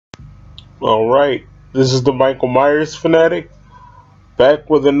Alright, this is the Michael Myers Fanatic, back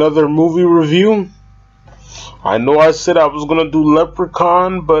with another movie review. I know I said I was going to do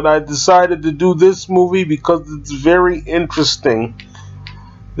Leprechaun, but I decided to do this movie because it's very interesting.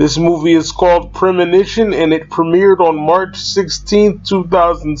 This movie is called Premonition, and it premiered on March 16,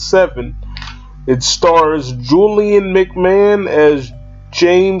 2007. It stars Julian McMahon as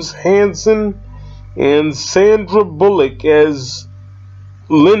James Hansen and Sandra Bullock as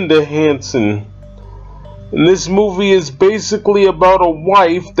Linda Hansen. And this movie is basically about a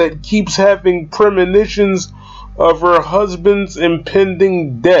wife that keeps having premonitions of her husband's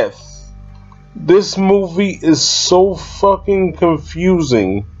impending death. This movie is so fucking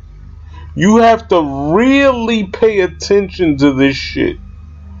confusing. You have to really pay attention to this shit.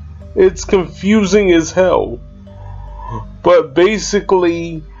 It's confusing as hell. But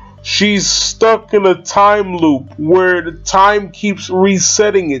basically, she's stuck in a time loop where the time keeps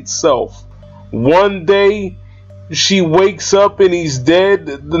resetting itself. One day she wakes up and he's dead.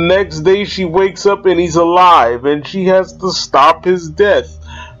 The next day she wakes up and he's alive, and she has to stop his death.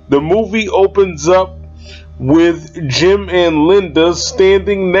 The movie opens up with Jim and Linda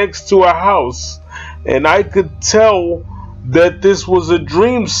standing next to a house, and I could tell that this was a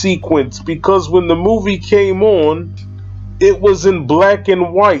dream sequence because when the movie came on, it was in black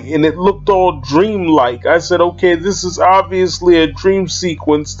and white and it looked all dreamlike. I said, okay, this is obviously a dream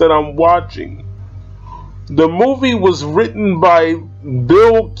sequence that I'm watching. The movie was written by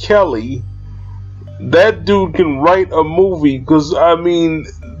Bill Kelly. That dude can write a movie, because I mean,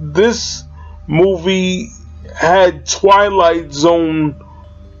 this movie had Twilight Zone,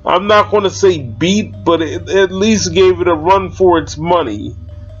 I'm not going to say beat, but it at least gave it a run for its money.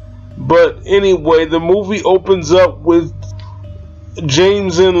 But anyway, the movie opens up with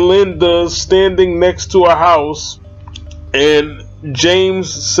James and Linda standing next to a house, and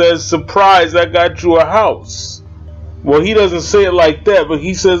James says, "Surprise, I got you a house." Well, he doesn't say it like that, but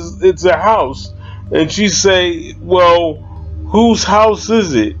he says it's a house. And she say, "Well, whose house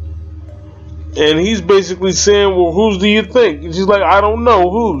is it?" And he's basically saying, "Well, whose do you think?" And she's like, "I don't know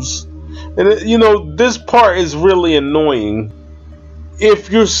whose." And you know, this part is really annoying.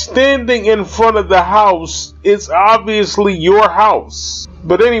 If you're standing in front of the house, it's obviously your house.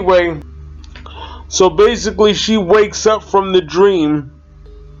 But anyway, so basically she wakes up from the dream,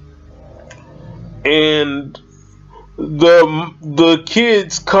 and the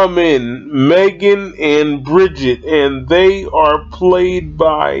kids come in, Megan and Bridget, and they are played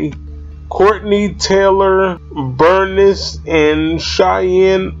by Courtney Taylor Burniss and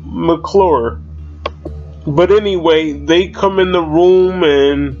Cheyenne McClure. But anyway, they come in the room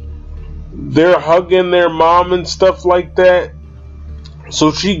and they're hugging their mom and stuff like that.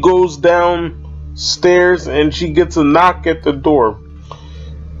 So she goes downstairs and she gets a knock at the door.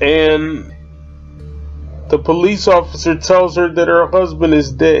 And the police officer tells her that her husband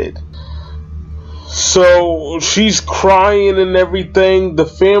is dead. So she's crying and everything. The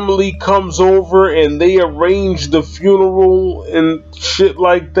family comes over and they arrange the funeral and shit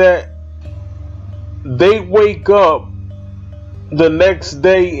like that. They wake up the next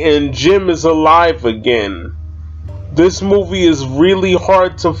day and Jim is alive again. This movie is really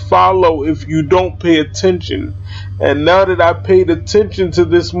hard to follow if you don't pay attention. And now that I paid attention to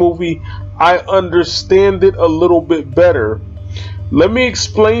this movie, I understand it a little bit better. Let me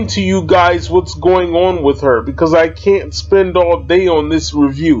explain to you guys what's going on with her, because I can't spend all day on this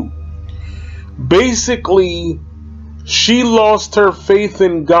review. Basically, she lost her faith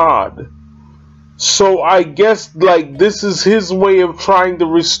in God. So I guess like this is his way of trying to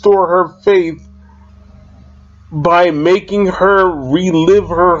restore her faith by making her relive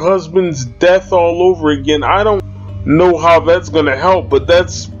her husband's death all over again. I don't know how that's gonna help, but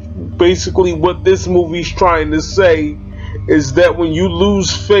that's basically what this movie's trying to say, is that when you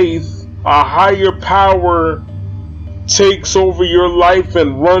lose faith, a higher power takes over your life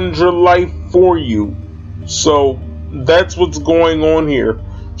and runs your life for you. So that's what's going on here.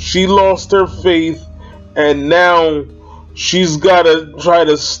 She lost her faith, and now she's got to try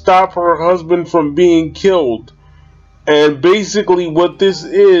to stop her husband from being killed. And basically what this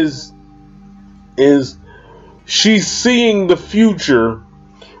is she's seeing the future,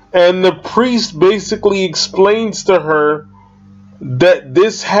 and the priest basically explains to her that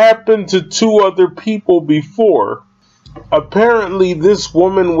this happened to 2 other people before. Apparently this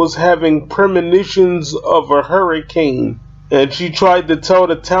woman was having premonitions of a hurricane, and she tried to tell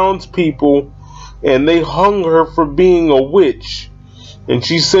the townspeople, and they hung her for being a witch. And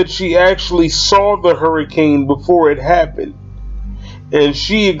she said she actually saw the hurricane before it happened, and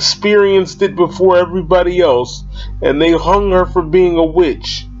she experienced it before everybody else, and they hung her for being a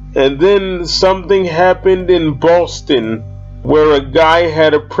witch. And then something happened in Boston where a guy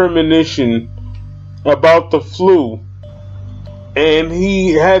had a premonition about the flu. And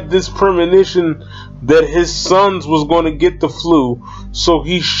he had this premonition that his sons was going to get the flu. So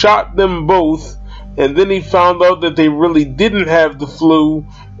he shot them both. And then he found out that they really didn't have the flu.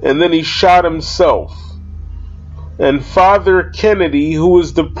 And then he shot himself. And Father Kennedy, who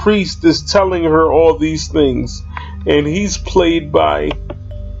is the priest, is telling her all these things. And he's played by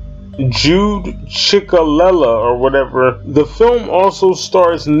Jude Chikalella or whatever. The film also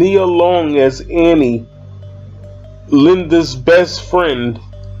stars Nia Long as Annie, Linda's best friend.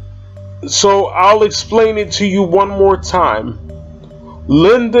 So I'll explain it to you one more time.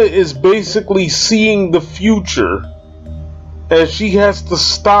 Linda is basically seeing the future, as she has to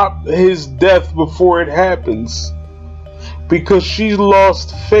stop his death before it happens, because she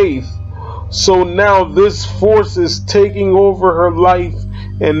lost faith. So now this force is taking over her life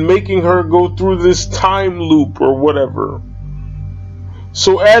and making her go through this time loop or whatever.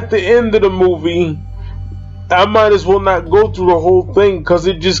 So at the end of the movie, I might as well not go through the whole thing because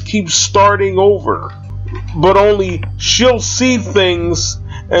it just keeps starting over. But only she'll see things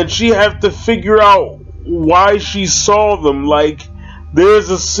and she have to figure out why she saw them. Like, there's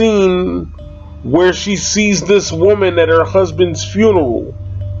a scene where she sees this woman at her husband's funeral,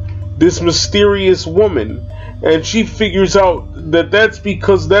 this mysterious woman, and she figures out that that's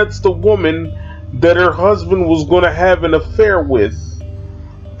because that's the woman that her husband was going to have an affair with.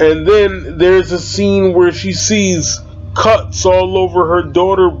 And then there's a scene where she sees cuts all over her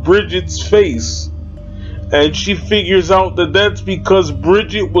daughter Bridget's face, and she figures out that that's because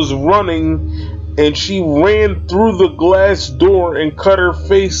Bridget was running and she ran through the glass door and cut her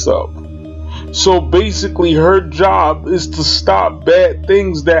face up. So basically her job is to stop bad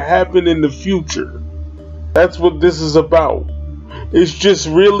things that happen in the future. That's what this is about. It's just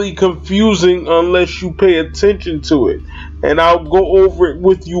really confusing unless you pay attention to it. And I'll go over it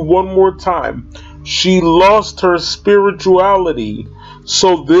with you one more time. She lost her spirituality.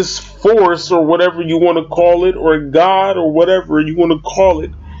 So this force, or whatever you want to call it, or God, or whatever you want to call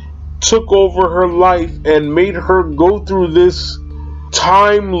it, took over her life and made her go through this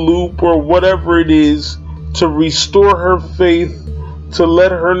time loop or whatever it is to restore her faith, to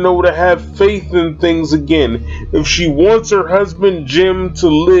let her know to have faith in things again. If she wants her husband Jim to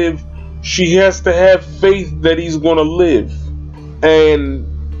live, she has to have faith that he's going to live. And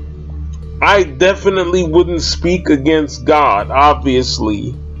I definitely wouldn't speak against God,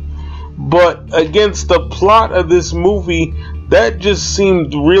 obviously, but against the plot of this movie, that just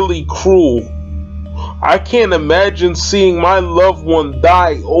seemed really cruel. I can't imagine seeing my loved one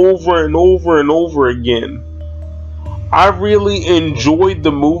die over and over and over again. I really enjoyed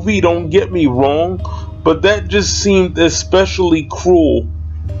the movie, don't get me wrong, but that just seemed especially cruel.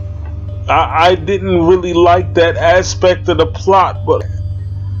 I didn't really like that aspect of the plot, but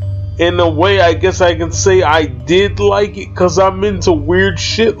in a way I guess I can say I did like it, because I'm into weird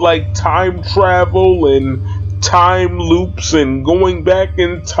shit like time travel and time loops and going back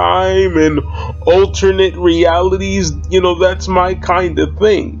in time and alternate realities. You know, that's my kind of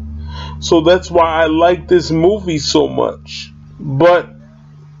thing. So that's why I like this movie so much. But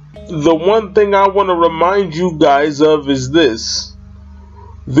the one thing I want to remind you guys of is this.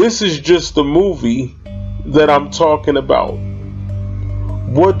 This is just a movie that I'm talking about.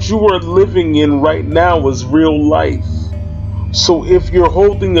 What you are living in right now is real life. So if you're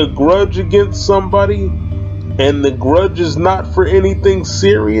holding a grudge against somebody, and the grudge is not for anything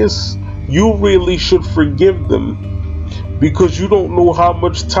serious, you really should forgive them, because you don't know how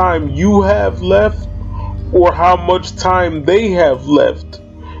much time you have left or how much time they have left.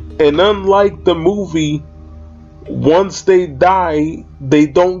 And unlike the movie, once they die, they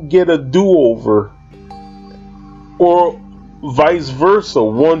don't get a do-over. Or vice versa,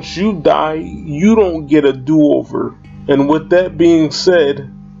 once you die, you don't get a do-over. And with that being said,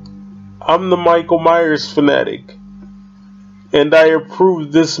 I'm the Michael Myers fanatic, and I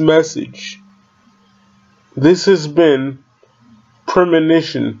approve this message. This has been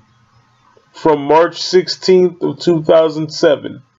Premonition from March 16th of 2007.